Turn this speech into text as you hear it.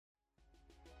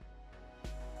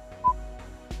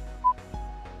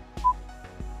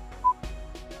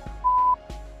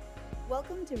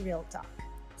to Real Talk,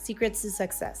 Secrets to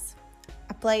Success,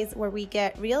 a place where we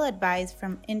get real advice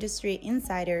from industry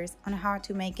insiders on how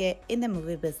to make it in the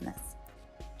movie business.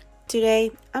 Today,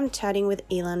 I'm chatting with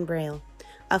Ilan Braille,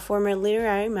 a former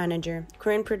literary manager,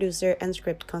 current producer, and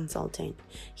script consultant.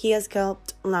 He has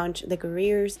helped launch the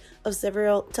careers of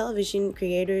several television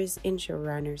creators and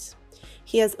showrunners.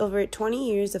 He has over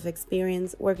 20 years of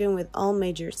experience working with all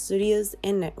major studios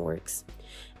and networks,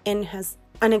 and has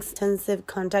an extensive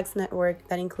contacts network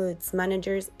that includes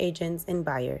managers, agents, and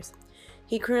buyers.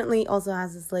 He currently also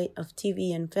has a slate of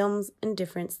TV and films in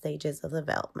different stages of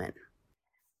development.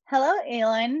 Hello,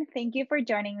 Ilan. Thank you for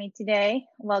joining me today.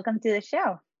 Welcome to the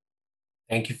show.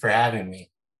 Thank you for having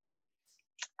me.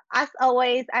 As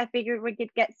always, I figured we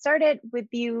could get started with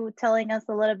you telling us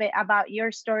a little bit about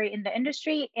your story in the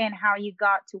industry and how you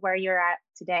got to where you're at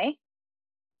today.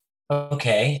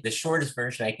 Okay, the shortest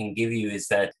version I can give you is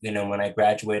that, when I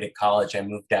graduated college, I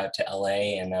moved out to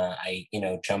LA and I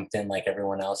jumped in like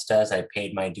everyone else does. I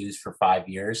paid my dues for 5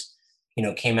 years,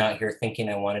 came out here thinking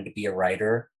I wanted to be a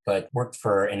writer, but worked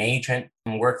for an agent,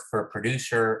 worked for a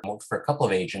producer, worked for a couple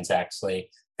of agents actually.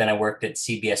 Then I worked at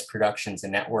CBS Productions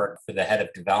and Network for the head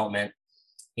of development,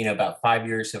 about 5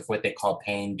 years of what they call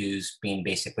paying dues, being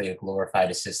basically a glorified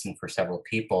assistant for several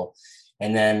people.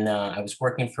 And then I was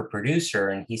working for a producer,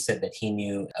 and he said that he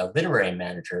knew a literary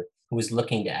manager who was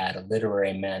looking to add a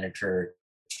literary manager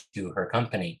to her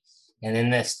company. And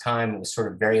in this time, it was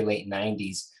sort of very late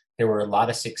 90s, there were a lot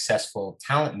of successful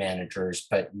talent managers,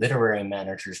 but literary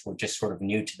managers were just sort of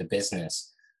new to the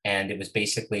business. And it was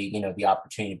basically, the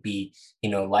opportunity to be,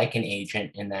 like an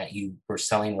agent in that you were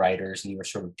selling writers and you were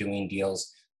sort of doing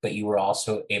deals, but you were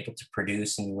also able to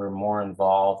produce and you were more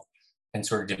involved in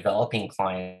sort of developing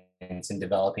clients and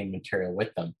developing material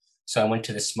with them. So I went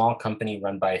to this small company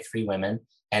run by 3 women,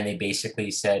 and they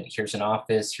basically said, here's an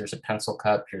office, here's a pencil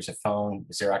cup, here's a phone,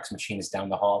 the Xerox machine is down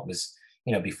the hall. It was,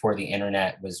 before the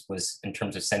internet was in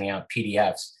terms of sending out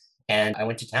PDFs. And I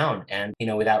went to town and,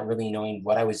 without really knowing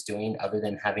what I was doing other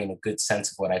than having a good sense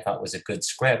of what I thought was a good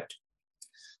script,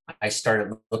 I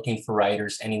started looking for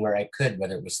writers anywhere I could,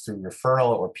 whether it was through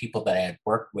referral or people that I had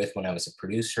worked with when I was a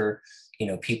producer,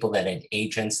 people that had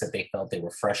agents that they felt they were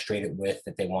frustrated with,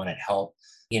 that they wanted help,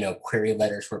 query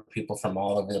letters where people from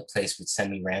all over the place would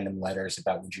send me random letters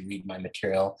about, would you read my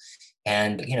material?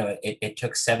 And, it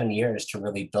took 7 years to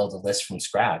really build a list from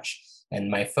scratch. And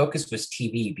my focus was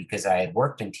TV because I had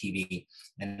worked in TV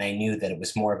and I knew that it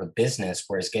was more of a business,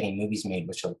 whereas getting movies made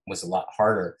was a lot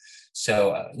harder.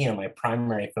 So, my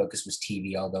primary focus was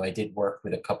TV, although I did work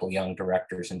with a couple young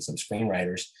directors and some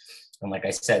screenwriters. And like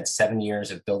I said, 7 years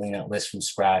of building that list from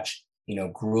scratch,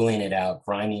 grueling it out,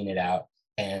 grinding it out,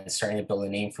 and starting to build a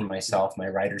name for myself. My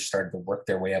writers started to work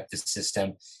their way up the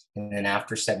system. And then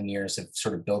after 7 years of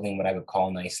sort of building what I would call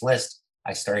a nice list,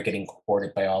 I started getting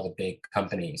courted by all the big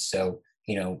companies. So,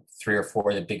 3 or 4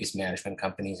 of the biggest management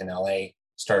companies in LA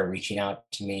started reaching out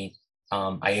to me.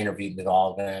 I interviewed with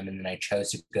all of them, and then I chose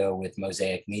to go with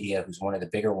Mosaic Media, who's one of the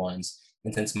bigger ones.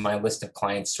 And since my list of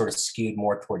clients sort of skewed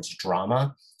more towards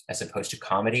drama as opposed to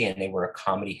comedy, and they were a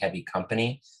comedy heavy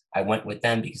company, I went with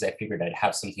them because I figured I'd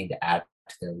have something to add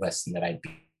to their list and that I'd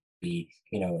be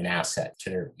an asset to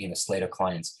their, slate of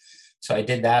clients. So I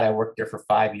did that. I worked there for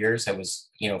 5 years. I was,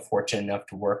 fortunate enough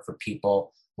to work for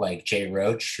people like Jay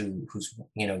Roach, whose,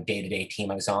 day-to-day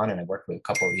team I was on. And I worked with a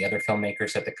couple of the other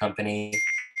filmmakers at the company.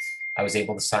 I was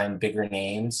able to sign bigger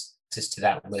names, access to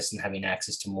that list and having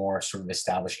access to more sort of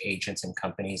established agents and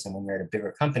companies. And when you're at a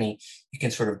bigger company, you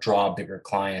can sort of draw bigger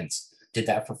clients. Did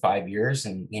that for 5 years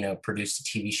and, produced a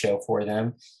TV show for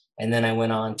them. And then I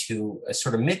went on to a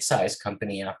sort of mid-sized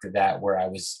company after that, where I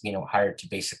was, hired to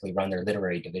basically run their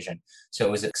literary division. So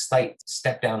it was a slight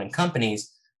step down in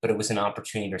companies, but it was an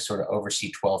opportunity to sort of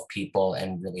oversee 12 people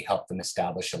and really help them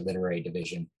establish a literary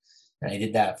division. And I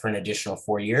did that for an additional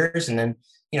 4 years. And then,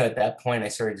 at that point, I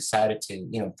sort of decided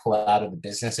to, pull out of the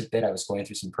business a bit. I was going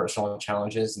through some personal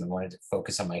challenges and I wanted to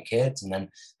focus on my kids. And then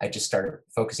I just started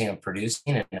focusing on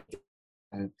producing.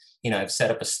 And, I've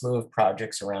set up a slew of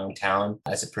projects around town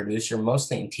as a producer,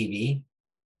 mostly in TV.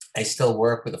 I still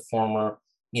work with a former,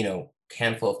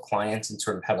 handful of clients and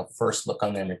sort of have a first look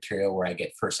on their material where I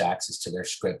get first access to their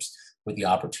scripts with the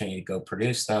opportunity to go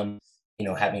produce them.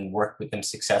 Having worked with them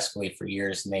successfully for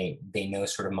years, and they know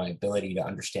sort of my ability to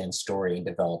understand story and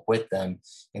develop with them.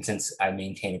 And since I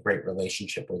maintain a great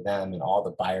relationship with them and all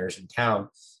the buyers in town,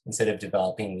 instead of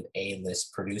developing with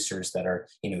A-list producers that are,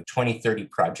 20, 30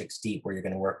 projects deep where you're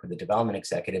going to work with a development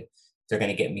executive, they're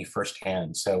going to get me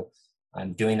firsthand. So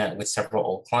I'm doing that with several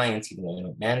old clients, even though I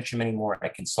don't manage them anymore. I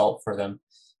consult for them.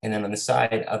 And then on the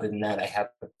side, other than that, I have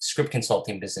a script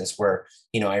consulting business where,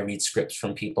 I read scripts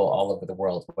from people all over the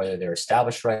world, whether they're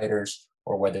established writers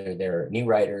or whether they're new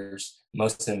writers.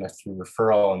 Most of them are through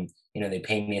referral, and, they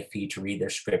pay me a fee to read their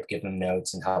script, give them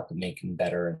notes, and help them make them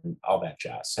better and all that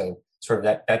jazz. So sort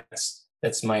of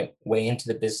that's my way into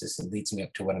the business and leads me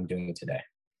up to what I'm doing today.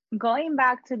 Going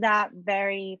back to that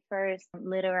very first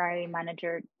literary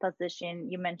manager position,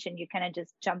 you mentioned you kind of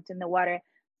just jumped in the water.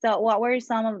 So what were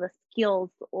some of the skills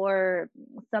or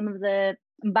some of the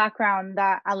background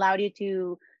that allowed you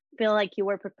to feel like you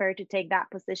were prepared to take that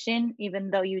position,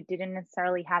 even though you didn't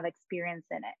necessarily have experience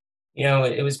in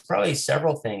it? It was probably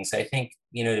several things. I think,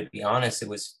 to be honest, it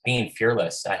was being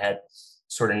fearless. I had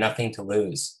sort of nothing to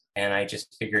lose. And I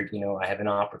just figured, I have an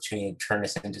opportunity to turn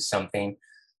this into something.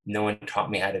 No one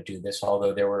taught me how to do this,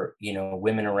 although there were,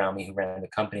 women around me who ran the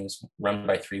company. It was run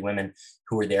by 3 women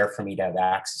who were there for me to have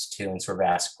access to and sort of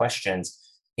ask questions.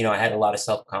 I had a lot of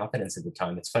self-confidence at the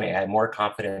time. It's funny, I had more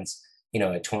confidence,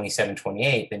 at 27,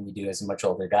 28 than you do as a much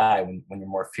older guy when you're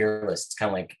more fearless. It's kind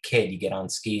of like a kid, you get on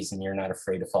skis and you're not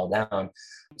afraid to fall down.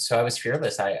 So I was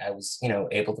fearless. I was,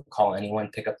 able to call anyone,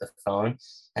 pick up the phone.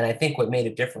 And I think what made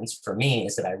a difference for me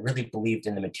is that I really believed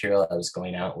in the material I was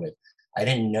going out with. I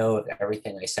didn't know if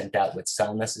everything I sent out would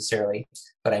sell necessarily,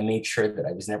 but I made sure that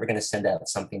I was never going to send out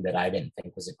something that I didn't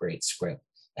think was a great script.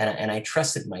 And I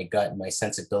trusted my gut and my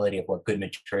sensibility of what good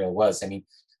material was. I mean,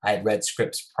 I had read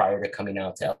scripts prior to coming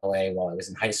out to LA while I was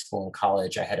in high school and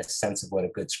college. I had a sense of what a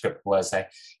good script was. I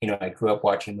grew up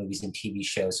watching movies and TV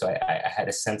shows, so I had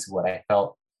a sense of what I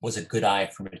felt was a good eye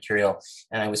for material.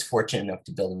 And I was fortunate enough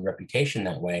to build a reputation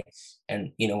that way.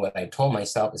 And, what I told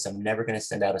myself is I'm never going to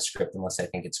send out a script unless I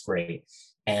think it's great.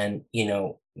 And,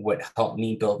 what helped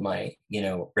me build my,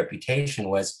 reputation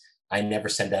was I never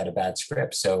sent out a bad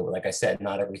script. So like I said,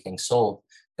 not everything sold,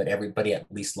 but everybody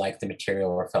at least liked the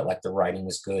material or felt like the writing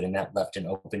was good. And that left an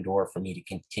open door for me to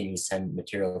continue to send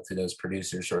material to those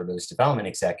producers or those development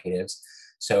executives.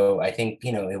 So I think,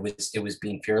 it was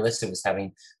being fearless. It was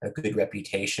having a good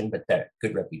reputation, but that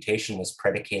good reputation was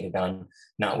predicated on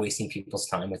not wasting people's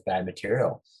time with bad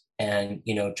material. And,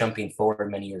 jumping forward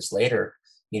many years later,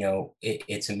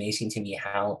 it's amazing to me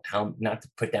how not to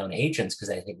put down agents,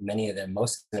 because I think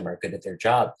most of them are good at their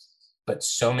job, but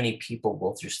so many people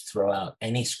will just throw out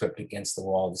any script against the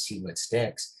wall to see what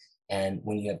sticks. And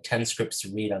when you have 10 scripts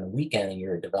to read on a weekend and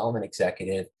you're a development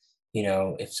executive,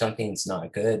 if something's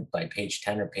not good by page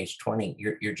 10 or page 20,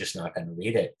 you're just not going to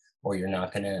read it, or you're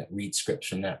not going to read scripts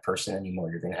from that person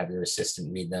anymore. You're going to have your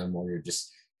assistant read them, or you're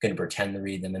just going to pretend to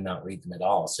read them and not read them at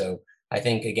all. So I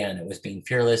think, again, it was being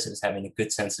fearless. It was having a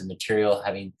good sense of material,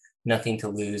 having nothing to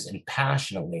lose, and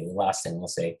passionately, the last thing I'll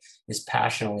say is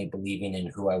passionately believing in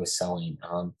who I was selling.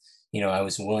 I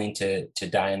was willing to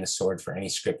die on the sword for any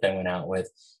script I went out with.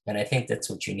 And I think that's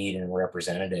what you need in a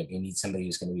representative. You need somebody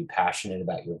who's going to be passionate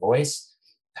about your voice,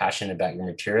 passionate about your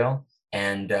material,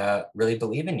 and really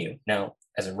believe in you. Now,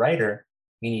 as a writer,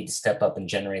 you need to step up and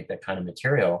generate that kind of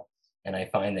material. And I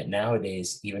find that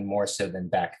nowadays, even more so than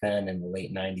back then in the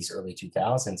late 90s, early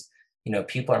 2000s,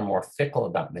 people are more fickle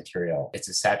about material. It's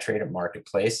a saturated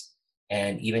marketplace.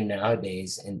 And even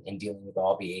nowadays, in dealing with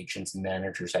all the agents and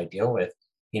managers I deal with,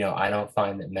 I don't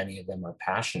find that many of them are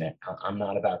passionate. I'm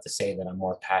not about to say that I'm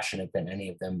more passionate than any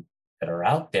of them that are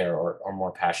out there, or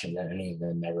more passionate than any of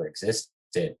them ever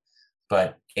existed.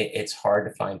 But it's hard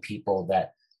to find people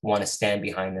that want to stand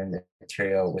behind their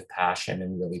material with passion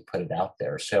and really put it out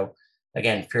there. So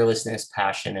again, fearlessness,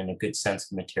 passion, and a good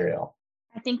sense of material.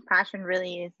 I think passion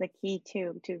really is the key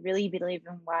to really believe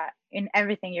in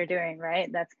everything you're doing, right?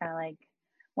 That's kind of like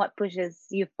what pushes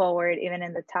you forward even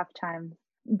in the tough times.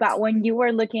 But when you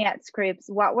were looking at scripts,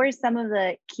 what were some of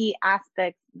the key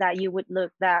aspects that you would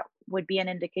look that would be an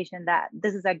indication that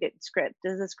this is a good script?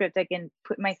 This is a script I can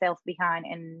put myself behind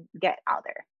and get out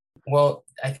there? Well,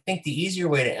 I think the easier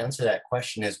way to answer that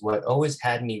question is what always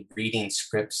had me reading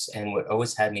scripts and what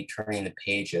always had me turning the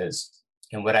pages.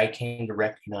 And what I came to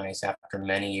recognize after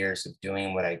many years of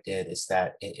doing what I did is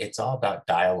that it's all about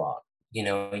dialogue.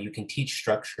 You can teach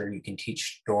structure, you can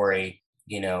teach story,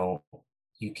 you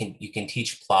can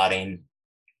teach plotting.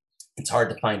 It's hard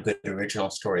to find good original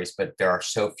stories, but there are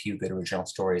so few good original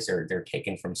stories. They're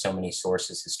taken from so many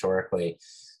sources historically,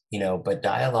 but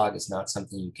dialogue is not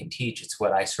something you can teach. It's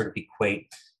what I sort of equate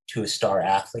to a star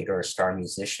athlete or a star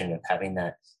musician, of having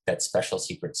that special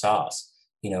secret sauce.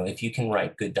 If you can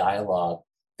write good dialogue,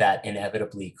 that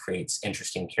inevitably creates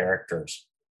interesting characters.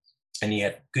 and you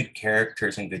have good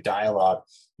characters and good dialogue,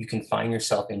 you can find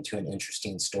yourself into an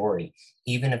interesting story.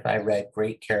 Even if I read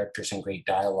great characters and great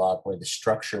dialogue where the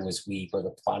structure was weak or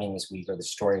the plotting was weak or the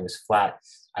story was flat,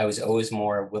 I was always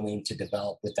more willing to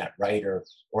develop with that writer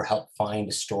or help find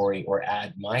a story or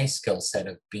add my skill set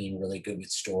of being really good with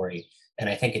story. And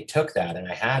I think it took that, and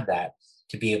I had that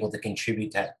to be able to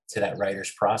contribute that to that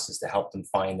writer's process to help them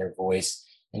find their voice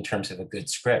in terms of a good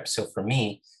script. So for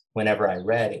me, whenever I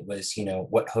read, it was,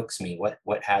 what hooks me,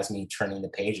 what has me turning the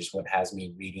pages, what has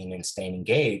me reading and staying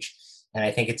engaged. And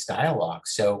I think it's dialogue.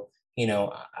 So,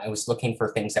 I was looking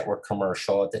for things that were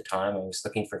commercial at the time. I was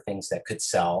looking for things that could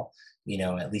sell,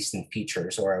 at least in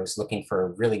features, or I was looking for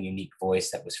a really unique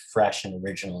voice that was fresh and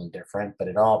original and different, but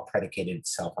it all predicated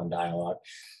itself on dialogue.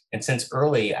 And since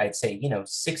early, I'd say,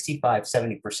 65,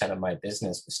 70% of my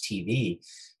business was TV.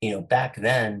 Back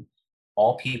then,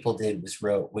 all people did was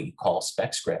wrote what you call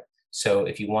spec script. So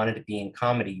if you wanted to be in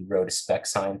comedy, you wrote a spec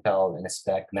Seinfeld and a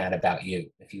spec Mad About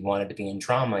You. If you wanted to be in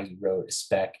drama, you wrote a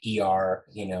spec ER,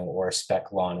 or a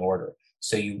spec Law and Order.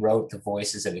 So you wrote the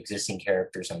voices of existing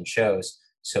characters on shows.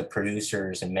 So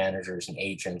producers and managers and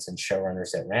agents and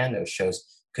showrunners that ran those shows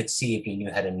could see if you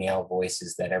knew how to nail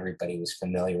voices that everybody was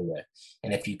familiar with.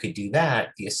 And if you could do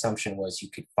that, the assumption was you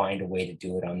could find a way to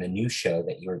do it on the new show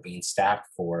that you were being staffed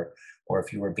for, or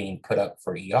if you were being put up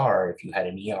for ER, if you had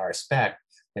an ER spec,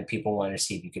 then people wanted to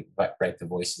see if you could write the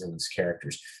voices of those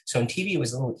characters. So in TV, it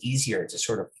was a little easier to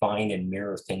sort of find and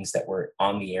mirror things that were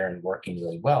on the air and working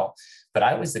really well. But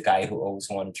I was the guy who always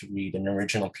wanted to read an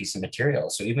original piece of material.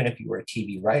 So even if you were a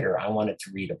TV writer, I wanted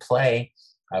to read a play,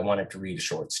 I wanted to read a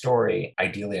short story.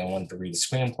 Ideally, I wanted to read a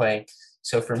screenplay.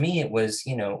 So for me, it was,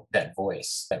 that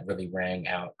voice that really rang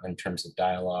out in terms of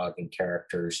dialogue and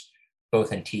characters,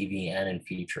 both in TV and in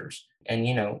features. And,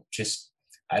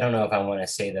 I don't know if I want to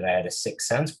say that I had a sixth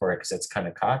sense for it because it's kind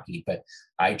of cocky, but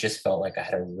I just felt like I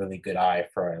had a really good eye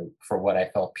for what I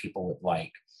felt people would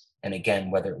like. And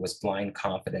again, whether it was blind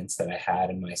confidence that I had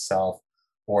in myself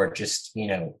or just,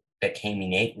 that came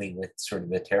innately with sort of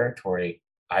the territory,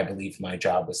 I believe my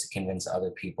job was to convince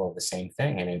other people of the same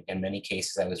thing. And in many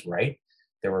cases, I was right.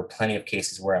 There were plenty of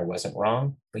cases where I wasn't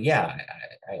wrong. But yeah,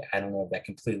 I don't know if that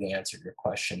completely answered your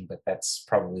question, but that's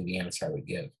probably the answer I would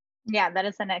give. Yeah, that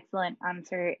is an excellent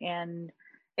answer. And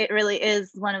it really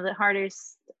is one of the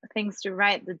hardest things to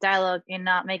write the dialogue and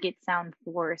not make it sound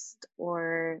forced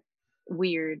or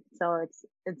weird. So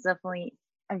it's definitely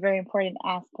a very important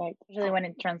aspect, especially when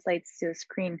it translates to a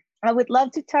screen. I would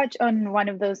love to touch on one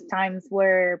of those times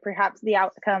where perhaps the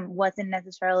outcome wasn't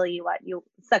necessarily what you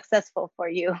successful for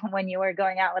you when you were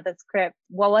going out with a script.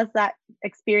 What was that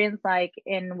experience like,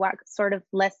 and what sort of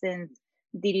lessons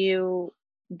did you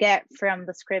get from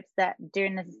the scripts that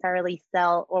didn't necessarily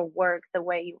sell or work the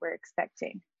way you were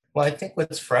expecting? Well, I think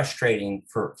what's frustrating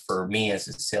for me as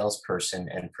a salesperson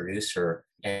and producer,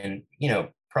 and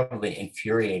probably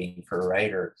infuriating for a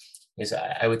writer, is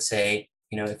I would say,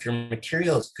 if your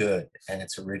material is good and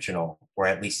it's original, or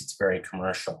at least it's very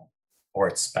commercial, or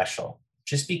it's special,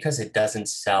 just because it doesn't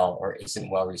sell or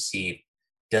isn't well received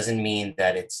doesn't mean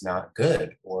that it's not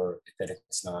good or that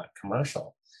it's not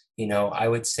commercial. I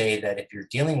would say that if you're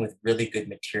dealing with really good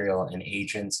material and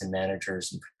agents and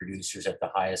managers and producers at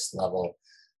the highest level,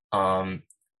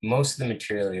 most of the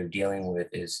material you're dealing with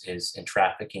is in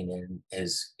trafficking in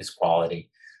is quality.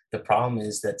 The problem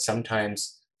is that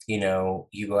sometimes, you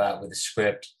go out with a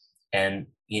script and,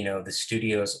 the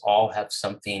studios all have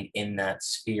something in that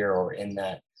sphere or in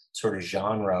that sort of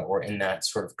genre or in that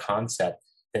sort of concept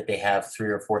that they have 3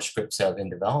 or 4 scripts of in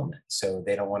development. So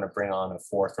they don't want to bring on a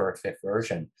 4th or a 5th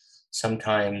version.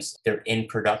 Sometimes they're in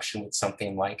production with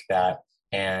something like that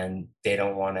and they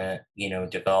don't want to,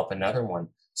 develop another one.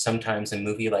 Sometimes a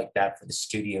movie like that for the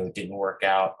studio didn't work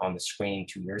out on the screen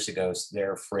 2 years ago, so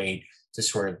they're afraid to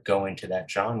sort of go into that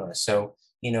genre. So,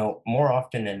 more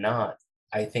often than not,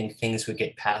 I think things would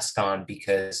get passed on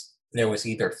because there was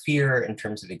either fear in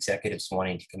terms of executives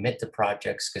wanting to commit to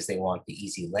projects because they want the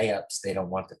easy layups. They don't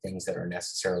want the things that are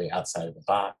necessarily outside of the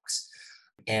box.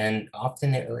 And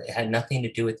often it had nothing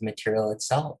to do with the material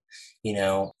itself.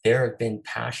 There have been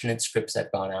passionate scripts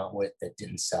I've gone out with that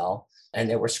didn't sell. And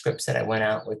there were scripts that I went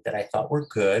out with that I thought were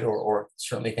good, or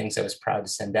certainly things I was proud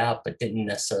to send out, but didn't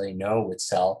necessarily know would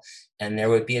sell. And there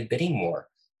would be a bidding war.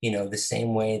 The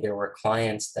same way there were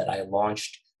clients that I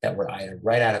launched that were either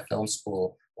right out of film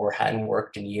school or hadn't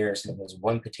worked in years. And it was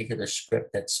one particular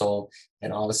script that sold,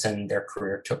 and all of a sudden their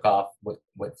career took off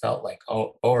what felt like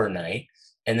overnight.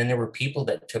 And then there were people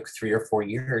that took 3 or 4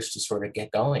 years to sort of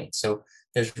get going. So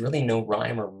there's really no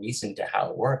rhyme or reason to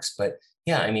how it works. But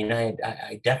yeah, I mean,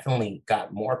 I definitely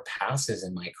got more passes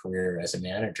in my career as a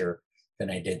manager than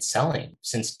I did selling.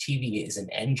 Since TV is an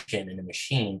engine and a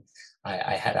machine,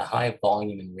 I had a high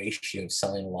volume and ratio of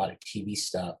selling a lot of TV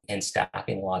stuff and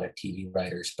staffing a lot of TV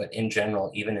writers. But in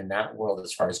general, even in that world,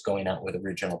 as far as going out with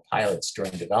original pilots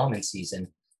during development season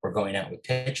or going out with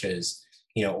pitches,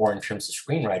 or in terms of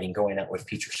screenwriting, going out with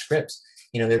feature scripts,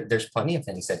 there's plenty of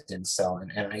things that didn't sell.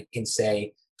 And I can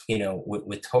say,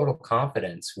 with total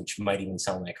confidence, which might even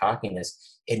sound like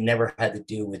cockiness, it never had to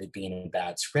do with it being a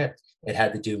bad script. It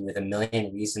had to do with a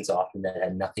million reasons often that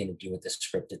had nothing to do with the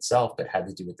script itself, but had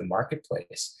to do with the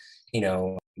marketplace,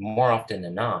 more often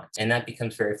than not. And that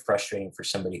becomes very frustrating for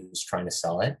somebody who's trying to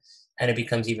sell it. And it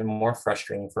becomes even more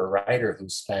frustrating for a writer who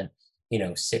spent,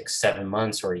 6-7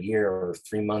 months or a year or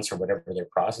 3 months or whatever their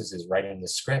process is writing the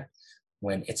script,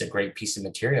 when it's a great piece of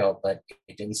material, but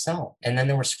it didn't sell. And then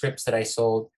there were scripts that I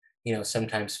sold,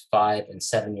 sometimes 5 and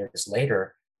 7 years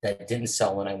later that didn't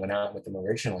sell when I went out with them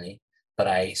originally, but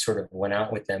I sort of went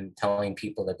out with them telling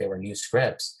people that they were new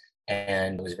scripts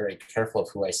and was very careful of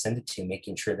who I sent it to,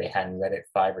 making sure they hadn't read it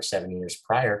 5 or 7 years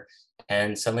prior.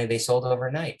 And suddenly they sold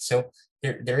overnight. So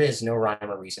there is no rhyme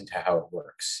or reason to how it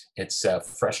works. It's a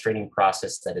frustrating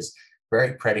process that is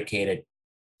very predicated,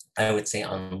 I would say,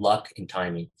 on luck and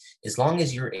timing. As long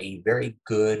as you're a very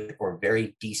good or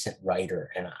very decent writer,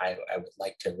 and I would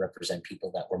like to represent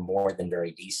people that were more than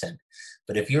very decent,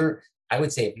 but if you're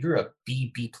a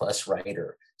B plus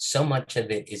writer, so much of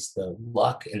it is the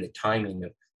luck and the timing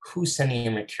of who's sending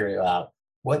your material out.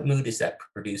 What mood is that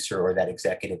producer or that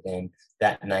executive in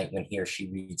that night when he or she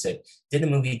reads it? Did a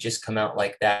movie just come out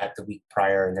like that the week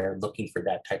prior and they're looking for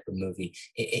that type of movie?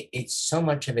 It's so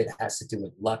much of it has to do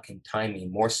with luck and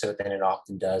timing, more so than it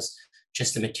often does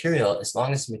just the material, as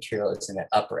long as the material is in that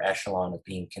upper echelon of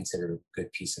being considered a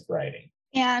good piece of writing.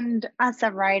 And as a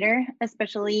writer,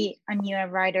 especially a newer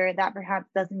writer that perhaps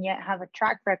doesn't yet have a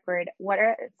track record, what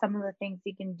are some of the things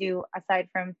you can do aside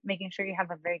from making sure you have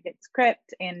a very good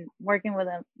script and working with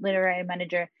a literary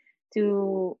manager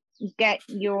to get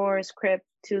your script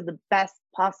to the best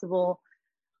possible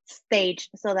stage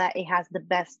so that it has the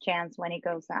best chance when it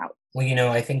goes out? Well,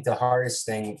 I think the hardest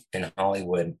thing in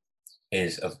Hollywood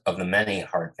is of the many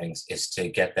hard things is to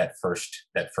get that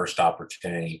first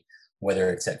opportunity,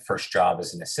 whether it's that first job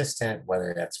as an assistant,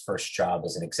 whether that's first job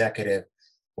as an executive,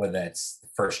 whether that's the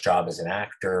first job as an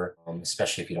actor,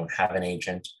 especially if you don't have an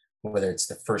agent, whether it's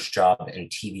the first job in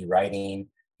TV writing,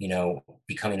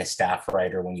 becoming a staff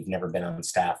writer when you've never been on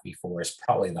staff before is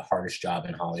probably the hardest job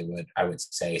in Hollywood, I would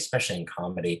say, especially in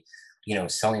comedy.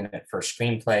 Selling that first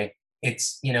screenplay,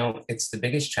 it's the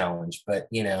biggest challenge. But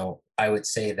I would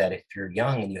say that if you're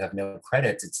young and you have no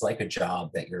credits, it's like a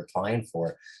job that you're applying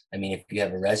for. I mean, if you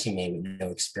have a resume with no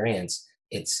experience,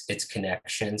 it's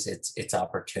connections, it's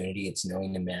opportunity, it's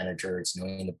knowing the manager, it's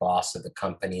knowing the boss of the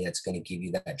company that's going to give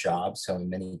you that job. So in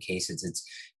many cases, it's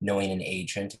knowing an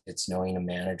agent, it's knowing a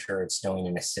manager, it's knowing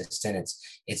an assistant,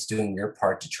 it's doing your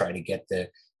part to try to get the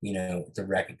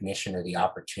recognition or the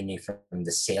opportunity from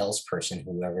the salesperson,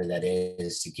 whoever that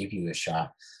is, to give you a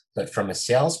shot. But from a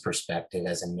sales perspective,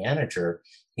 as a manager,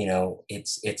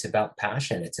 it's about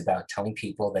passion. It's about telling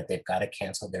people that they've got to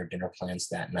cancel their dinner plans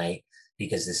that night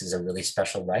because this is a really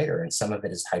special writer. And some of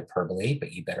it is hyperbole,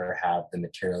 but you better have the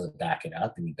material to back it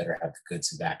up and you better have the goods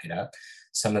to back it up.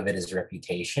 Some of it is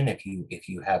reputation. If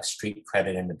you have street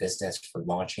credit in the business for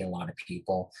launching a lot of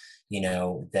people,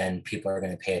 then people are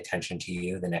going to pay attention to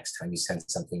you the next time you send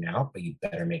something out, but you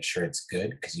better make sure it's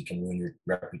good because you can ruin your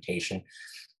reputation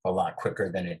a lot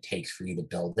quicker than it takes for you to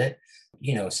build it.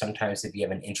 Sometimes if you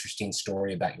have an interesting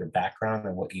story about your background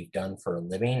and what you've done for a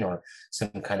living or some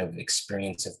kind of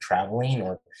experience of traveling,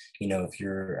 or, if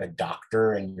you're a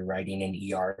doctor and you're writing an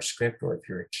ER script, or if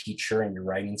you're a teacher and you're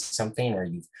writing something, or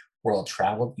you've world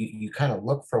traveled, you kind of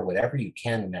look for whatever you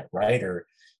can in that writer,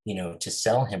 to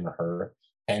sell him or her.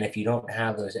 And if you don't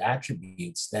have those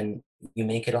attributes, then you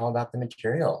make it all about the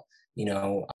material.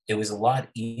 It was a lot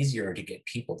easier to get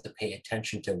people to pay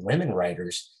attention to women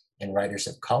writers and writers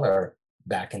of color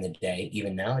back in the day,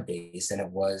 even nowadays, than it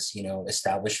was,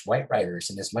 established white writers.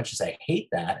 And as much as I hate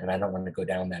that, and I don't want to go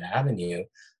down that avenue,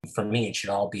 for me, it should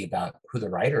all be about who the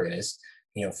writer is.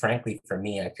 Frankly, for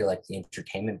me, I feel like the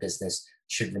entertainment business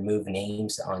should remove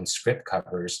names on script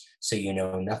covers so you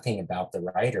know nothing about the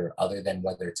writer other than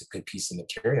whether it's a good piece of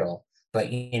material. But,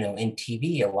 in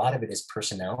TV, a lot of it is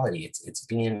personality. It's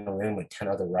being in a room with 10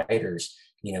 other writers,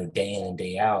 day in and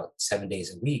day out, 7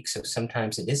 days a week. So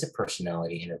sometimes it is a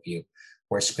personality interview,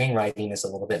 where screenwriting is a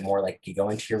little bit more like you go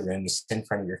into your room, you sit in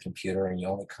front of your computer, and you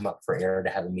only come up for air to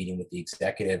have a meeting with the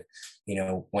executive,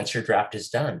 once your draft is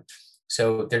done.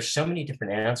 So there's so many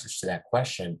different answers to that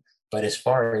question. But as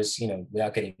far as,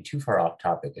 without getting too far off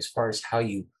topic, as far as how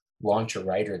you launch a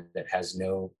writer that has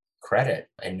no credit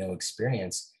and no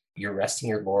experience, you're resting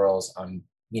your laurels on,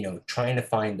 trying to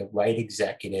find the right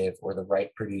executive or the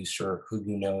right producer who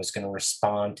is going to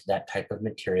respond to that type of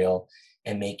material,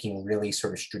 and making really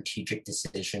sort of strategic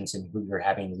decisions in who you're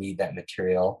having read that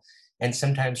material. And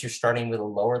sometimes you're starting with a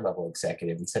lower level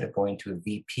executive instead of going to a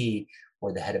VP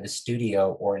or the head of a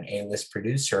studio or an A-list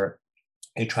producer.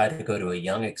 You try to go to a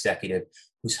young executive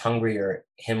who's hungry, or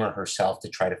him or herself, to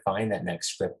try to find that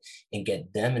next script and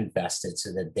get them invested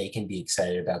so that they can be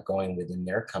excited about going within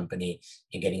their company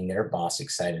and getting their boss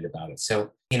excited about it.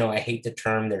 So, I hate the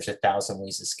term, there's 1,000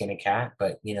 ways to skin a cat,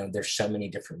 but, there's so many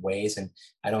different ways. And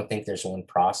I don't think there's one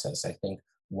process. I think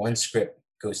one script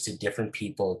goes to different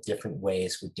people, different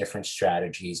ways, with different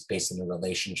strategies based on the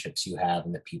relationships you have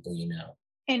and the people you know.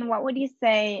 And what would you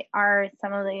say are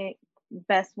some of the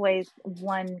best ways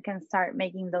one can start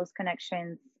making those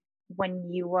connections when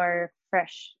you are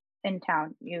fresh in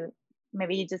town?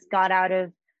 Maybe you just got out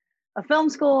of a film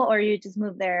school, or you just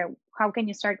moved there. How can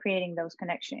you start creating those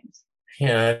connections?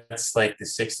 That's like the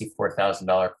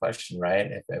 $64,000 question, right?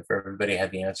 If everybody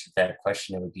had the answer to that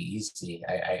question, it would be easy.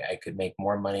 I could make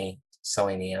more money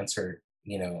selling the answer,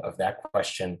 of that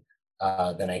question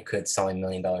than I could selling $1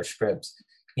 million scripts.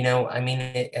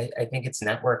 I think it's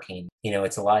networking.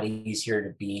 It's a lot easier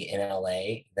to be in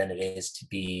LA than it is to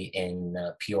be in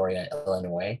Peoria,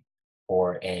 Illinois,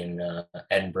 or in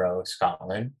Edinburgh,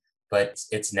 Scotland. But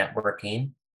it's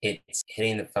networking. It's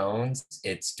hitting the phones.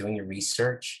 It's doing your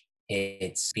research.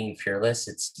 It's being fearless.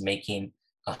 It's making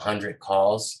 100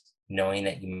 calls, knowing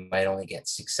that you might only get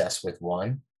success with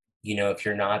one. If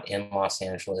you're not in Los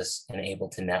Angeles and able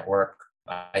to network,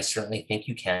 I certainly think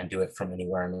you can do it from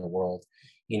anywhere in the world.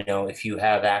 If you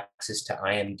have access to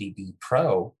IMDb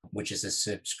Pro, which is a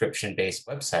subscription-based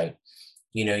website,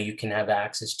 you can have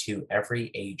access to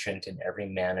every agent and every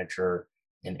manager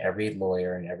and every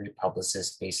lawyer and every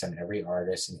publicist based on every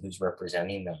artist and who's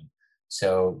representing them.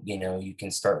 So, you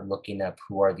can start looking up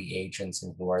who are the agents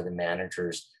and who are the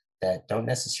managers that don't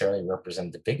necessarily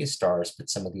represent the biggest stars, but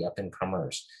some of the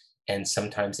up-and-comers. And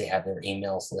sometimes they have their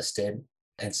emails listed,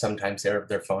 and sometimes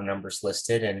their phone numbers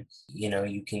listed, and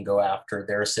you can go after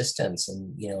their assistants.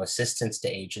 And assistants to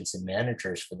agents and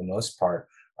managers, for the most part,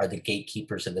 are the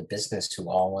gatekeepers of the business, who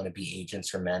all want to be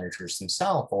agents or managers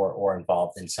themselves, or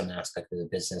involved in some aspect of the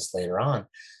business later on.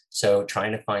 So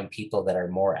trying to find people that are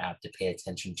more apt to pay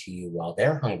attention to you while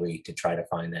they're hungry to try to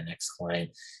find that next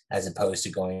client, as opposed to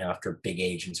going after big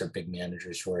agents or big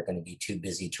managers who are going to be too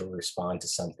busy to respond to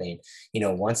something.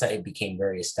 Once I became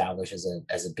very established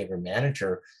as a bigger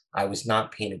manager, I was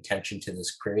not paying attention to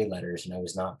those query letters, and I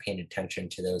was not paying attention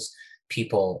to those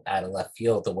people out of left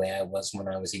field the way I was when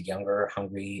I was a younger,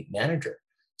 hungry manager.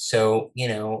 So,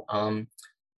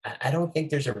 I don't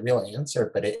think there's a real answer,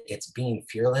 but it's being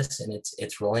fearless, and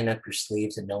it's rolling up your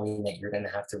sleeves and knowing that you're going to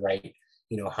have to write,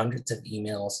 hundreds of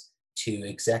emails to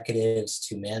executives,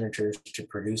 to managers, to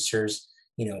producers,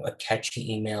 a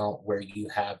catchy email where you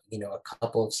have, a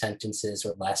couple of sentences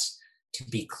or less to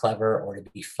be clever or to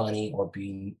be funny or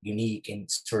be unique and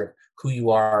sort of who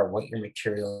you are, what your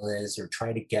material is, or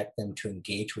try to get them to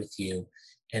engage with you.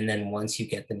 And then once you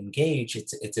get them engaged,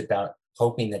 it's about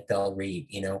hoping that they'll read.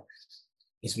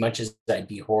 As much as I'd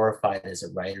be horrified as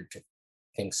a writer to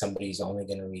think somebody's only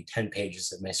going to read 10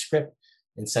 pages of my script,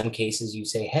 in some cases you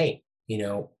say, hey,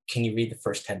 can you read the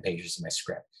first 10 pages of my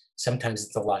script? Sometimes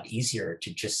it's a lot easier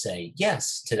to just say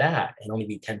yes to that and only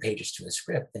read 10 pages to a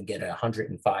script than get a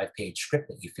 105-page script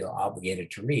that you feel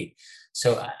obligated to read.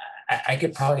 So I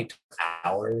could probably talk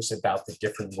hours about the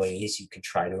different ways you can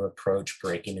try to approach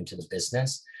breaking into the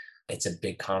business. It's a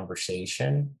big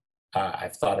conversation.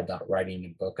 I've thought about writing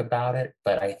a book about it,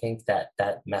 but I think that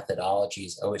methodology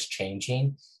is always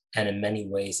changing. And in many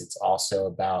ways, it's also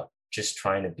about just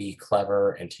trying to be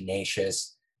clever and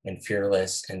tenacious and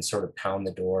fearless and sort of pound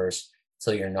the doors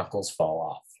till your knuckles fall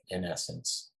off, in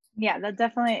essence. Yeah, that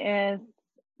definitely is.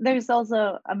 There's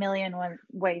also a million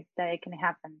ways that it can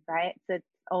happen, right? So it's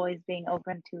always being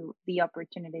open to the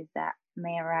opportunities that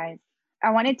may arise.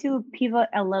 I wanted to pivot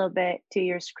a little bit to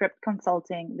your script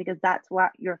consulting, because that's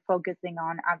what you're focusing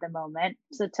on at the moment.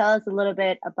 So tell us a little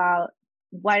bit about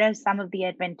what are some of the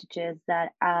advantages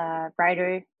that a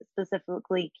writer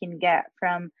specifically can get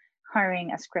from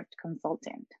hiring a script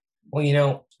consultant?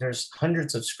 Well, there's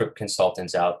hundreds of script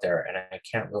consultants out there, and I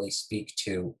can't really speak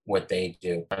to what they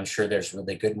do. I'm sure there's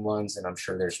really good ones, and I'm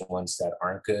sure there's ones that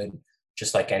aren't good.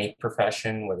 Just like any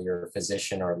profession, whether you're a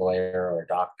physician or a lawyer or a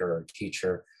doctor or a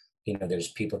teacher,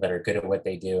 there's people that are good at what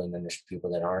they do, and then there's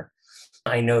people that aren't.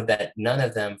 I know that none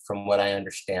of them, from what I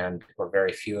understand, or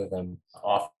very few of them,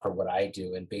 offer what I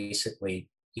do. And basically,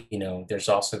 there's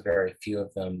also very few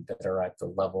of them that are at the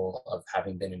level of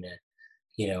having been in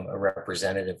a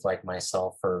representative like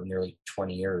myself for nearly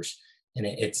 20 years.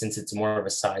 And since it's more of a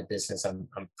side business, I'm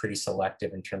pretty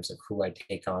selective in terms of who I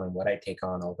take on and what I take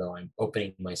on, although I'm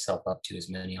opening myself up to as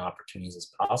many opportunities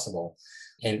as possible.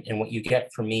 And what you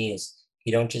get from me is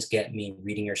you don't just get me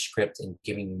reading your script and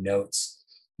giving you notes,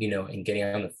 and getting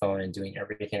on the phone and doing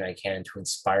everything I can to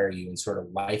inspire you and sort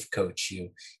of life coach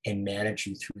you and manage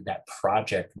you through that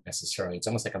project necessarily. It's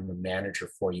almost like I'm a manager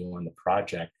for you on the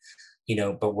project,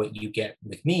 but what you get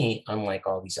with me, unlike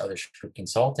all these other script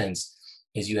consultants,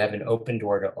 is you have an open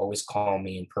door to always call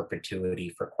me in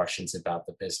perpetuity for questions about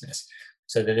the business.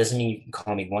 So that doesn't mean you can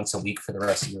call me once a week for the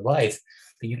rest of your life,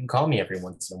 but you can call me every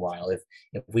once in a while. If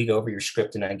we go over your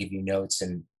script and I give you notes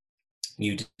and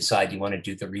you decide you want to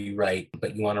do the rewrite,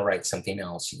 but you want to write something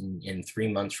else. In 3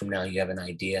 months from now, you have an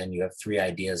idea and you have 3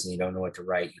 ideas and you don't know what to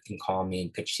write. You can call me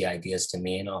and pitch the ideas to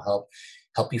me, and I'll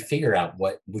help you figure out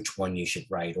which one you should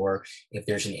write. Or if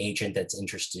there's an agent that's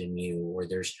interested in you, or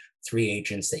there's 3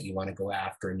 agents that you want to go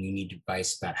after and you need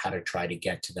advice about how to try to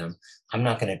get to them, I'm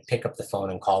not going to pick up the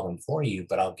phone and call them for you,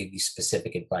 but I'll give you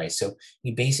specific advice. So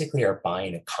you basically are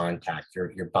buying a contact.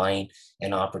 You're buying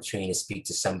an opportunity to speak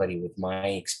to somebody with my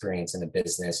experience in the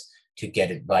business to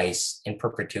get advice in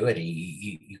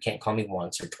perpetuity. You can't call me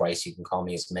once or twice. You can call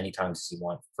me as many times as you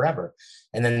want forever.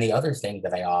 And then the other thing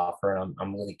that I offer, and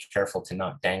I'm really careful to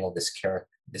not dangle this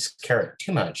carrot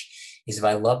too much, is if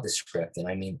I love the script, and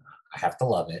I mean, I have to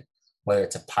love it, whether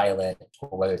it's a pilot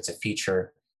or whether it's a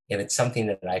feature, if it's something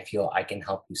that I feel I can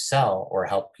help you sell or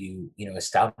help you,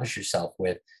 establish yourself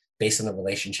with based on the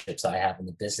relationships I have in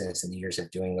the business and the years of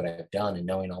doing what I've done and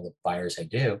knowing all the buyers I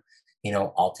do,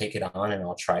 I'll take it on and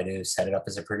I'll try to set it up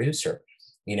as a producer.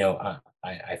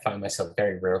 I find myself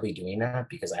very rarely doing that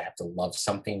because I have to love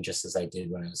something just as I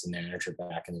did when I was a manager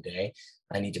back in the day.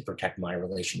 I need to protect my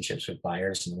relationships with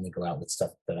buyers and only go out with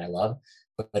stuff that I love.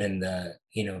 But in the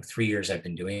 3 years I've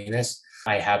been doing this,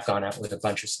 I have gone out with a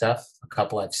bunch of stuff. A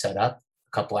couple I've set up,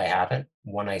 a couple I haven't.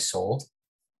 One I sold,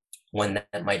 one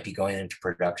that might be going into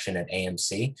production at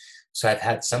AMC. So I've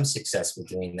had some success with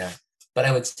doing that. But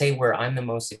I would say where I'm the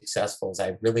most successful is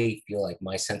I really feel like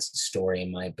my sense of story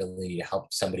and my ability to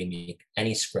help somebody make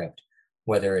any script,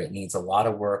 whether it needs a lot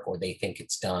of work or they think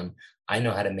it's done. I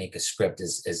know how to make a script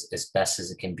as best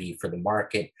as it can be for the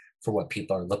market, for what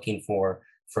people are looking for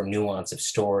nuance of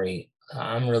story.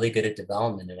 I'm really good at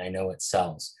development and I know it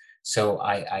sells. So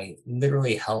I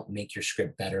literally help make your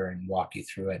script better and walk you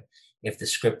through it. If the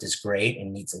script is great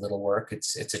and needs a little work,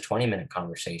 it's a 20-minute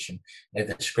conversation.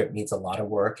 If the script needs a lot of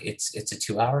work, it's a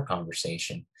 2-hour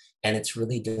conversation. And it's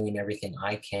really doing everything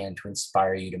I can to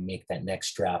inspire you to make that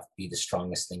next draft be the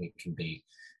strongest thing it can be.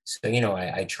 So,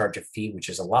 I charge a fee, which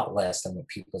is a lot less than what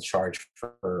people charge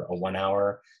for a 1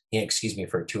 hour, for a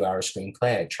 2-hour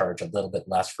screenplay. I charge a little bit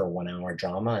less for a 1 hour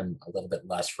drama and a little bit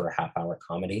less for a half-hour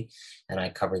comedy. And I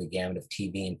cover the gamut of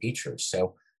TV and features.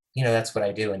 So, that's what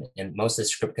I do. And most of the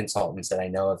script consultants that I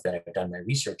know of that I've done my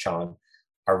research on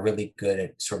are really good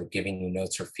at sort of giving you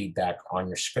notes or feedback on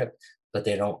your script, but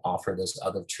they don't offer those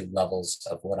other 2 levels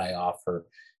of what I offer,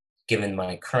 given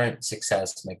my current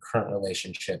success, my current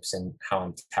relationships, and how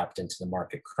I'm tapped into the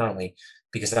market currently,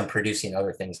 because I'm producing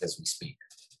other things as we speak.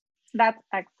 That's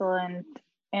excellent.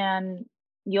 And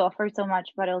you offer so much,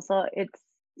 but also it's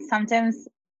sometimes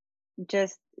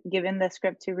just giving the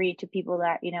script to read to people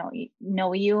that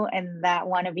know you and that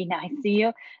want to be nice to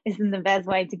you isn't the best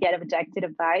way to get objective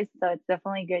advice. So it's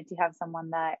definitely good to have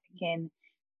someone that can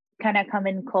kind of come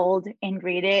in cold and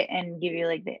read it and give you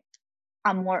like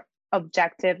a more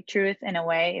objective truth in a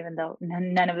way, even though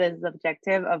none of it is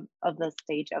objective of the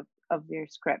stage of your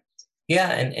script.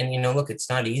 Yeah, and look, it's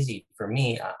not easy for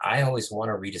me. I always want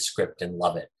to read a script and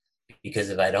love it, because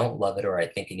if I don't love it or I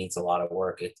think it needs a lot of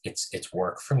work, it's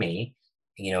work for me.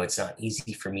 It's not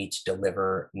easy for me to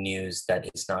deliver news that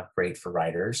is not great for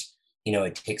writers.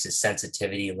 It takes a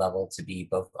sensitivity level to be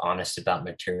both honest about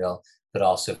material, but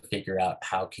also figure out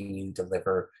how can you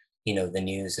deliver, the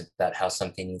news about how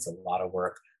something needs a lot of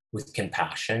work with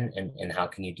compassion, and how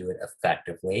can you do it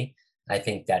effectively. I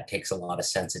think that takes a lot of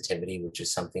sensitivity, which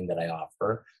is something that I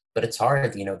offer. But it's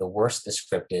hard, the worse the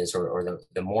script is, or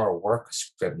the more work a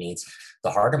script needs,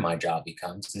 the harder my job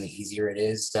becomes, and the easier it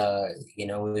is,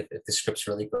 if the script's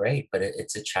really great. But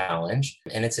it's a challenge,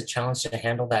 and it's a challenge to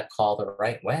handle that call the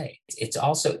right way. It's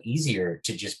also easier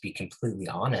to just be completely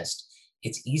honest.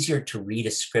 It's easier to read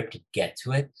a script and get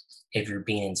to it if you're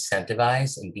being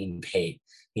incentivized and being paid.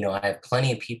 I have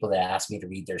plenty of people that ask me to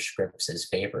read their scripts as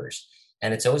favors.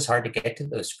 And it's always hard to get to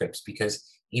those scripts, because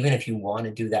even if you want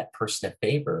to do that person a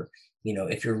favor,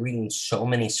 if you're reading so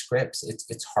many scripts,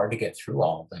 it's hard to get through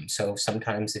all of them. So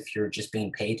sometimes if you're just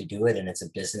being paid to do it and it's a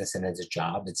business and it's a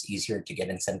job, it's easier to get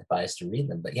incentivized to read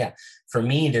them. But yeah, for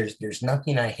me, there's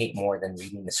nothing I hate more than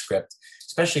reading the script,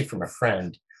 especially from a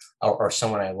friend or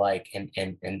someone I like,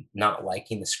 and not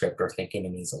liking the script or thinking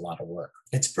it needs a lot of work.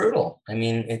 It's brutal. I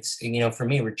mean, it's, for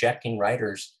me, rejecting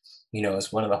writers,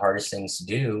 is one of the hardest things to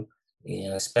do,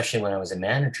 especially when I was a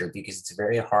manager, because it's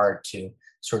very hard to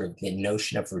sort of the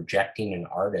notion of rejecting an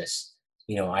artist.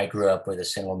 I grew up with a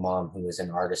single mom who was an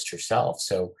artist herself.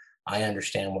 So I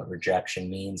understand what rejection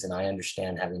means. And I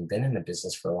understand, having been in the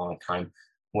business for a long time,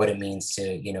 what it means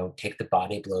to, take the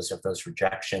body blows of those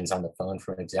rejections on the phone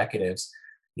from executives,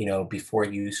 before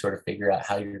you sort of figure out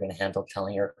how you're going to handle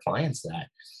telling your clients that,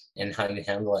 and how you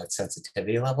handle that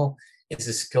sensitivity level is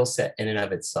a skill set in and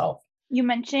of itself. You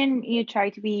mentioned you try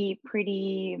to be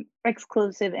pretty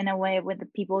exclusive in a way with the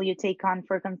people you take on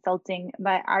for consulting,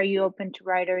 but are you open to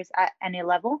writers at any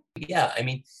level? Yeah, I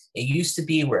mean, it used to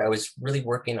be where I was really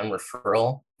working on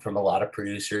referral from a lot of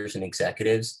producers and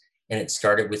executives. And it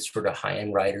started with sort of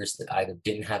high-end writers that either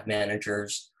didn't have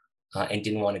managers and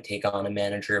didn't want to take on a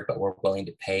manager, but were willing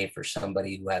to pay for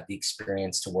somebody who had the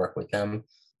experience to work with them.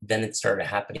 Then it started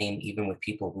happening even with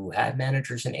people who had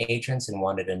managers and agents and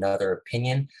wanted another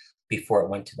opinion before it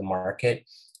went to the market.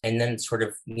 And then it sort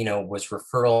of, was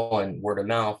referral and word of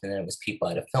mouth. And then it was people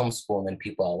at a film school and then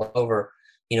people all over.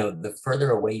 The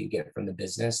further away you get from the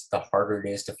business, the harder it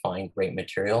is to find great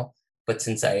material. But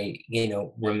since I,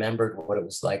 remembered what it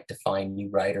was like to find new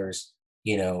writers,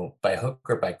 by hook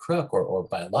or by crook or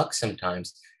by luck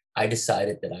sometimes, I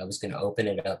decided that I was going to open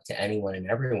it up to anyone and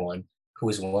everyone who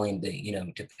was willing to,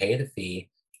 to pay the fee,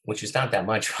 which is not that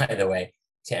much, by the way,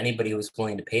 to anybody who was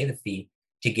willing to pay the fee,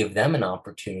 to give them an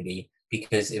opportunity.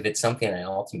 Because if it's something I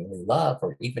ultimately love,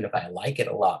 or even if I like it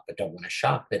a lot but don't want to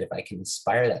shop it, if I can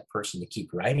inspire that person to keep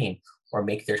writing or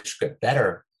make their script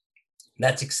better,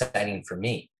 that's exciting for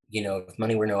me. If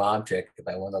money were no object, if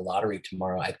I won the lottery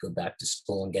tomorrow, I'd go back to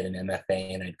school and get an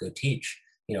MFA and I'd go teach.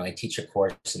 I teach a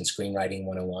course in screenwriting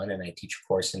 101, and I teach a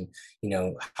course in,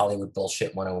 Hollywood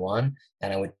bullshit 101.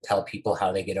 And I would tell people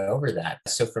how they get over that.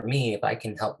 So for me, if I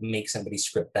can help make somebody's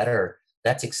script better,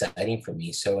 that's exciting for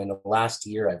me. So in the last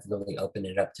year, I've really opened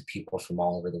it up to people from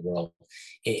all over the world.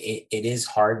 It is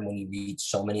hard when you read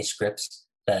so many scripts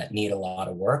that need a lot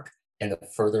of work. And the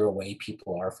further away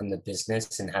people are from the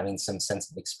business and having some sense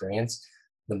of experience,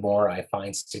 the more I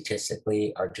find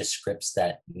statistically are just scripts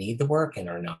that need the work and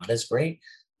are not as great.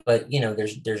 But,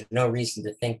 there's no reason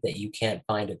to think that you can't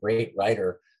find a great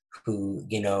writer who,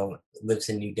 lives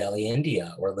in New Delhi,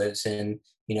 India, or lives in,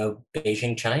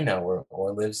 Beijing, China, or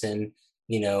lives in,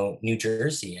 New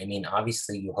Jersey. I mean,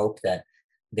 obviously you hope that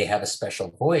they have a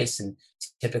special voice, and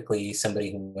typically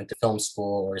somebody who went to film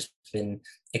school or has been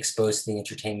exposed to the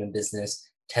entertainment business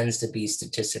tends to be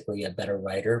statistically a better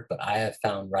writer. But I have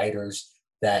found writers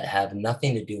that have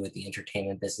nothing to do with the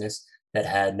entertainment business, that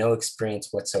had no experience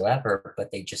whatsoever,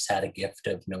 but they just had a gift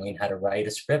of knowing how to write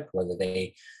a script, whether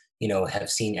they, have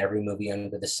seen every movie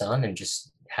under the sun and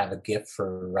just have a gift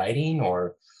for writing,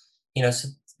 or, so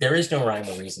there is no rhyme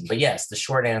or reason. But yes, the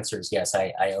short answer is yes,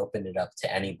 I opened it up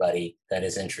to anybody that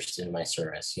is interested in my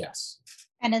service. Yes.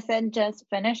 And is it just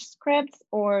finished scripts,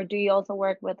 or do you also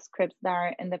work with scripts that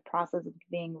are in the process of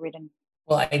being written?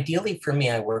 Well, ideally for me,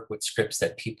 I work with scripts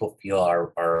that people feel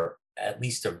are at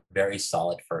least a very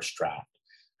solid first draft.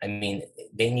 I mean,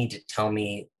 they need to tell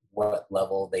me what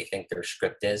level they think their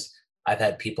script is. I've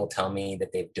had people tell me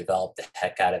that they've developed the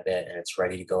heck out of it and it's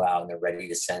ready to go out and they're ready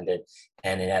to send it.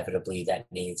 And inevitably that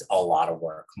needs a lot of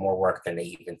work, more work than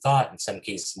they even thought. In some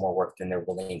cases, more work than they're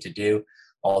willing to do.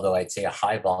 Although I'd say a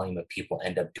high volume of people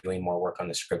end up doing more work on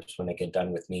the scripts when they get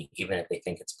done with me, even if they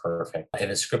think it's perfect.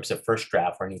 If a script's a first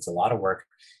draft or needs a lot of work,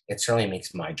 it certainly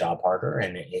makes my job harder,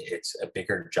 and it's a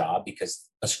bigger job because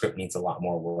a script needs a lot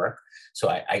more work. So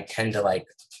I tend to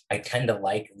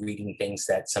like reading things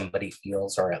that somebody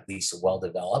feels are at least well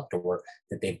developed, or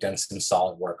that they've done some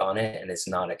solid work on it and it's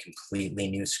not a completely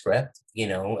new script.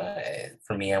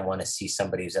 For me, I want to see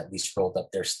somebody who's at least rolled up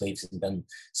their sleeves and done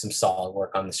some solid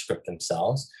work on the script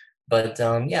themselves. But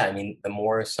yeah, I mean, the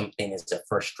more something is a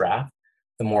first draft,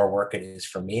 the more work it is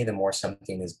for me, the more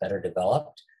something is better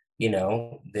developed,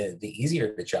 the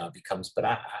easier the job becomes. But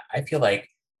I feel like,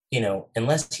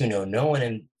 unless no one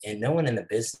in the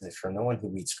business, or no one who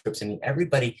reads scripts. I mean,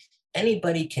 anybody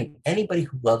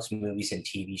who loves movies and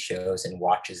TV shows and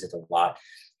watches it a lot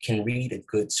can read a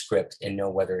good script and know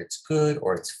whether it's good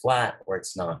or it's flat or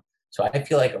it's not. So I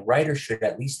feel like a writer should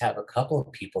at least have a couple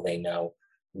of people they know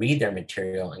read their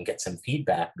material and get some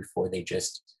feedback before they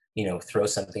just throw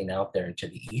something out there into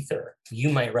the ether. You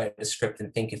might write a script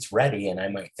and think it's ready, and I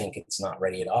might think it's not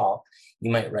ready at all.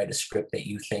 You might write a script that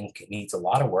you think needs a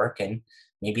lot of work, and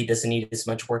maybe it doesn't need as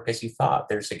much work as you thought.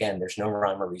 There's no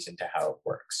rhyme or reason to how it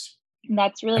works.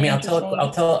 That's really interesting.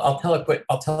 I'll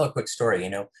tell a quick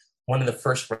story. One of the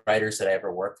first writers that I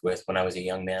ever worked with when I was a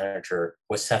young manager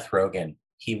was Seth Rogen.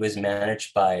 He was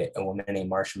managed by a woman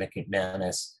named Marsha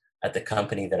McManus at the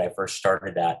company that I first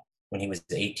started at when he was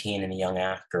 18 and a young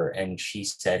actor. And she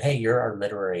said, "Hey, you're our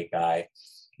literary guy.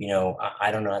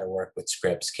 I don't know how to work with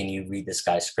scripts. Can you read this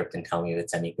guy's script and tell me if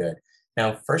it's any good?"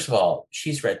 Now, first of all,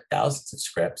 she's read thousands of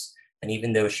scripts. And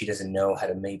even though she doesn't know how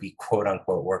to maybe quote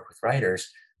unquote work with writers,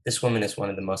 this woman is one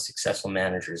of the most successful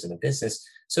managers in the business.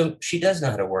 So she does know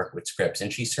how to work with scripts,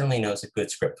 and she certainly knows a good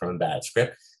script from a bad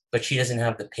script, but she doesn't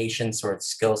have the patience or the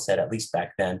skill set, at least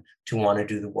back then, to want to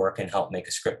do the work and help make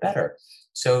a script better.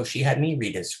 So she had me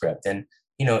read his script, and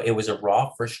it was a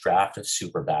raw first draft of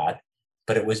Superbad,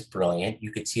 but it was brilliant.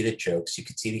 You could see the jokes, you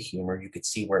could see the humor, you could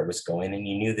see where it was going, and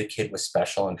you knew the kid was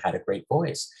special and had a great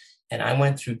voice. And I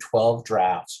went through 12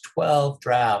 drafts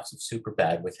of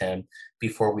Superbad with him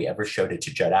before we ever showed it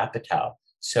to Judd Apatow.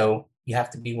 So you have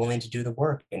to be willing to do the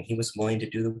work, and he was willing to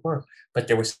do the work. But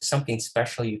there was something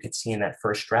special you could see in that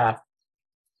first draft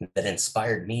that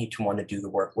inspired me to want to do the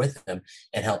work with him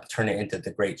and help turn it into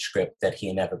the great script that he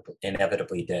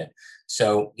inevitably did.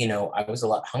 So, I was a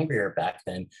lot hungrier back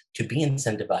then to be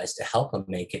incentivized to help him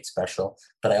make it special,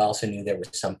 but I also knew there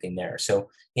was something there. So,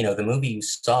 the movie you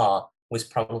saw was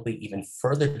probably even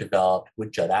further developed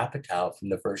with Judd Apatow from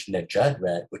the version that Judd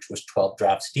read, which was 12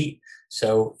 drafts deep.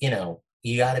 So,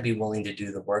 you got to be willing to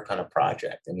do the work on a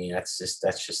project. I mean, that's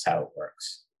just how it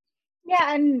works.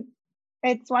 Yeah, and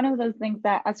it's one of those things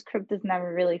that a script is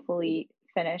never really fully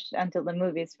finished until the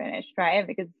movie is finished, right?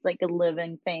 Because it's like a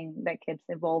living thing that keeps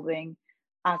evolving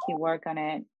as you work on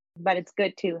it. But it's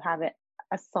good to have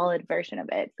a solid version of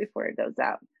it before it goes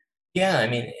out. Yeah, I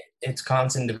mean, it's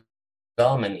constant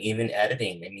development, even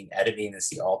editing. I mean, editing is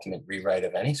the ultimate rewrite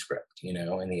of any script,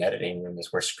 and the editing room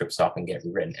is where scripts often get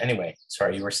rewritten. Anyway,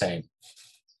 sorry, you were saying.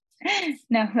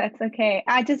 No, that's okay.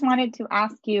 I just wanted to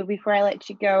ask you before I let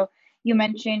you go, you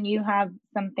mentioned you have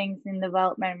some things in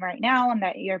development right now and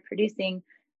that you're producing.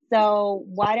 So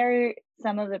what are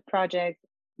some of the projects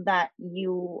that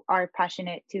you are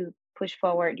passionate to push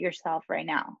forward yourself right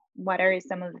now? What are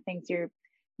some of the things you're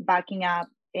backing up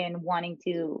and wanting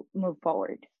to move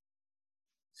forward?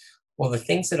 Well, the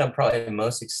things that I'm probably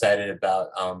most excited about,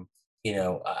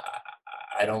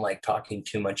 I don't like talking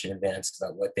too much in advance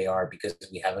about what they are because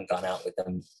we haven't gone out with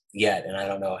them yet. And I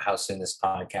don't know how soon this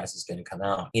podcast is going to come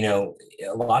out.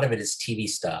 A lot of it is TV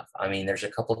stuff. I mean, there's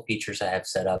a couple of features I have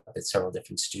set up at several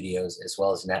different studios, as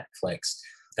well as Netflix,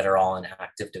 that are all in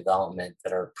active development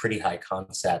that are pretty high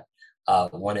concept.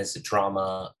 One is a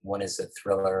drama, one is a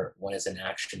thriller, one is an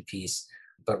action piece.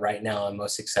 But right now I'm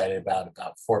most excited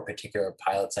about 4 particular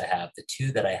pilots I have. The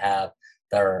 2 that I have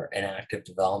that are in active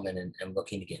development and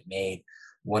looking to get made.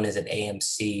 One is an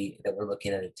AMC that we're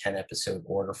looking at a 10-episode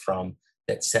order from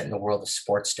that's set in the world of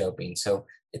sports doping. So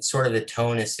it's sort of the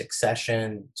tone of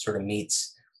Succession, sort of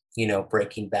meets,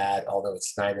 Breaking Bad, although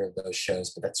it's neither of those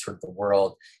shows, but that's sort of the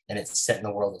world. And it's set in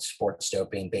the world of sports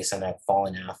doping based on that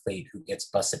fallen athlete who gets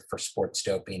busted for sports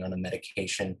doping on a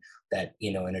medication that,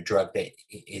 in a drug that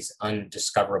is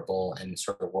undiscoverable, and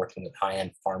sort of working with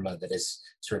high-end pharma that is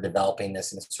sort of developing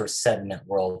this. And it's sort of set in that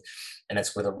world. And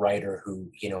it's with a writer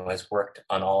who, has worked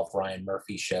on all of Ryan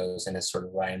Murphy's shows and is sort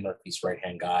of Ryan Murphy's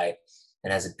right-hand guy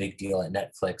and has a big deal at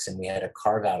Netflix. And we had a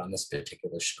carve out on this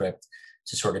particular script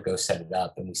to sort of go set it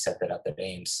up. And we set that up at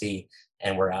AMC,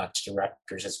 and we're out to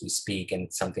directors as we speak, and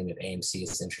it's something that AMC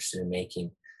is interested in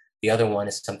making. The other one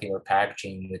is something we're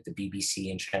packaging with the BBC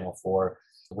and Channel 4,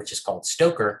 which is called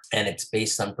Stoker. And it's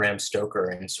based on Bram Stoker.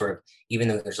 And sort of, even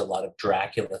though there's a lot of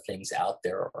Dracula things out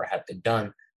there or have been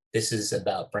done, this is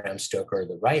about Bram Stoker,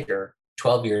 the writer,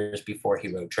 12 years before he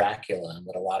wrote Dracula. And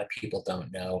what a lot of people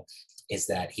don't know is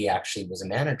that he actually was a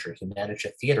manager. He managed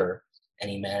a theater, and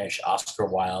he managed Oscar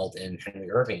Wilde and Henry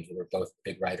Irving, who were both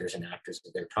big writers and actors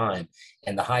of their time.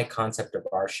 And the high concept of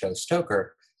our show,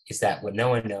 Stoker, is that what no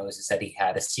one knows is that he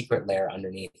had a secret lair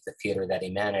underneath the theater that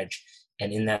he managed.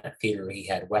 And in that theater, he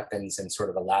had weapons and sort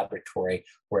of a laboratory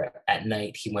where at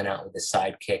night he went out with a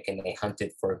sidekick and they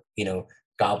hunted for,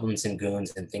 goblins and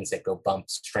goons and things that go bump,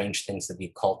 strange things of the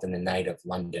occult in the night of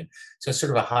London. So sort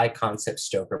of a high concept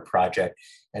Stoker project.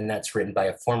 And that's written by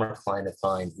a former client of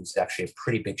mine who's actually a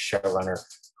pretty big showrunner,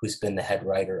 who's been the head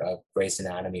writer of Grey's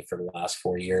Anatomy for the last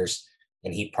 4 years.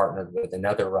 and he partnered with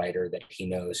another writer that he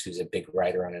knows who's a big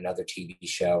writer on another TV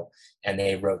show, and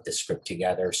they wrote the script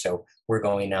together. So we're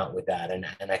going out with that. And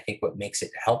I think what makes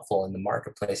it helpful in the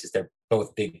marketplace is they're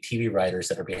both big TV writers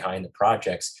that are behind the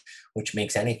projects, which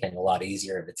makes anything a lot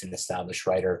easier if it's an established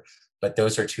writer. But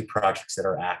those are two projects that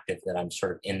are active that I'm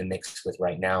sort of in the mix with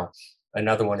right now.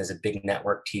 Another one is a big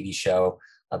network TV show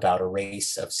about a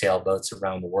race of sailboats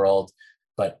around the world,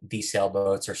 but these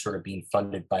sailboats are sort of being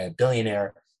funded by a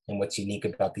billionaire. And what's unique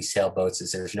about these sailboats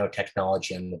is there's no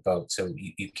technology on the boat. So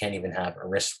you can't even have a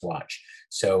wristwatch.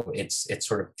 So it's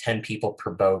sort of 10 people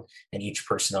per boat, and each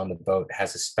person on the boat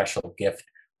has a special gift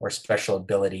or special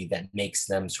ability that makes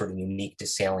them sort of unique to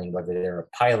sailing, whether they're a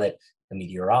pilot, a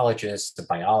meteorologist, a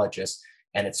biologist,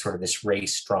 and it's sort of this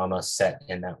race drama set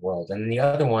in that world. And then the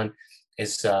other one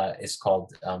is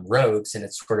called Rogues, and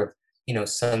it's sort of,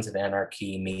 Sons of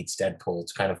Anarchy meets Deadpool.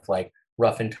 It's kind of like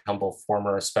rough and tumble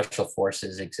former special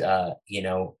forces,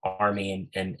 Army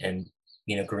and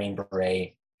Green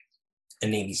Beret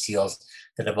and Navy SEALs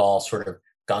that have all sort of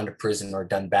gone to prison or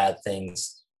done bad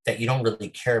things that you don't really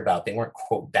care about. They weren't,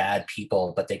 quote, bad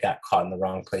people, but they got caught in the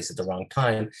wrong place at the wrong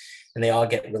time. And they all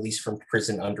get released from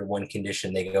prison under one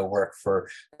condition. They go work for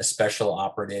a special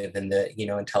operative in the,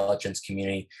 intelligence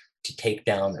community to take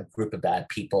down a group of bad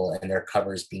people, and their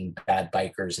covers being bad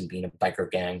bikers and being a biker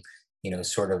gang, that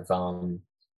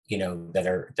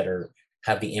are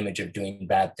have the image of doing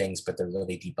bad things, but they're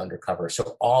really deep undercover.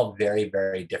 So all very,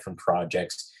 very different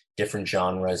projects, different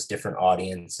genres, different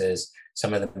audiences.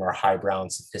 Some of them are highbrow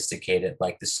and sophisticated,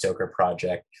 like the Stoker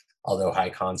Project, although high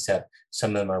concept.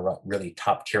 Some of them are really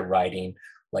top tier writing,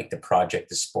 like the Project,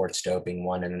 the sports doping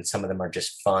one. And then some of them are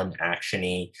just fun,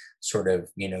 action-y, sort of,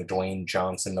 Dwayne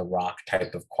Johnson, The Rock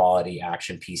type of quality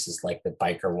action pieces like the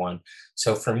biker one.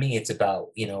 So for me, it's about,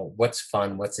 what's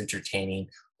fun, what's entertaining.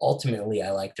 Ultimately,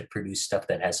 I like to produce stuff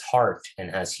that has heart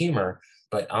and has humor,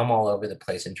 but I'm all over the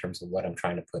place in terms of what I'm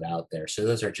trying to put out there. So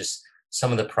those are just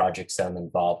some of the projects that I'm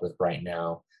involved with right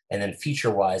now. And then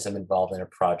feature-wise, I'm involved in a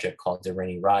project called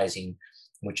Deryni Rising,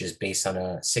 which is based on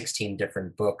a 16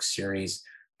 different book series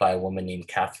by a woman named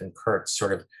Catherine Kurtz,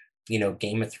 sort of,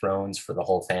 Game of Thrones for the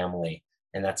whole family.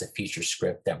 And that's a feature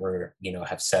script that we're,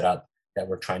 have set up that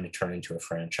we're trying to turn into a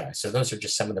franchise. So those are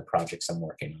just some of the projects I'm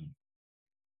working on.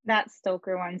 That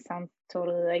Stoker one sounds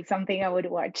totally like something I would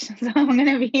watch. So I'm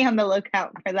going to be on the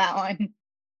lookout for that one.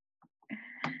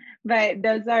 But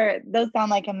those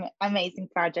sound like amazing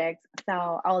projects.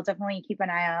 So I'll definitely keep an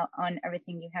eye out on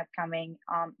everything you have coming.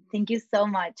 Thank you so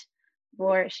much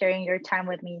for sharing your time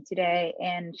with me today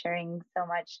and sharing so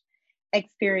much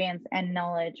experience and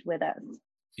knowledge with us.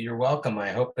 You're welcome. I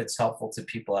hope it's helpful to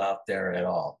people out there at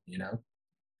all,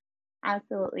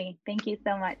 Absolutely. Thank you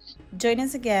so much. Join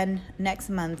us again next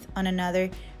month on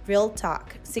another Real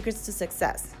Talk, Secrets to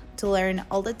Success, to learn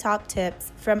all the top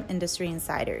tips from industry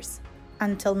insiders.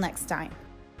 Until next time.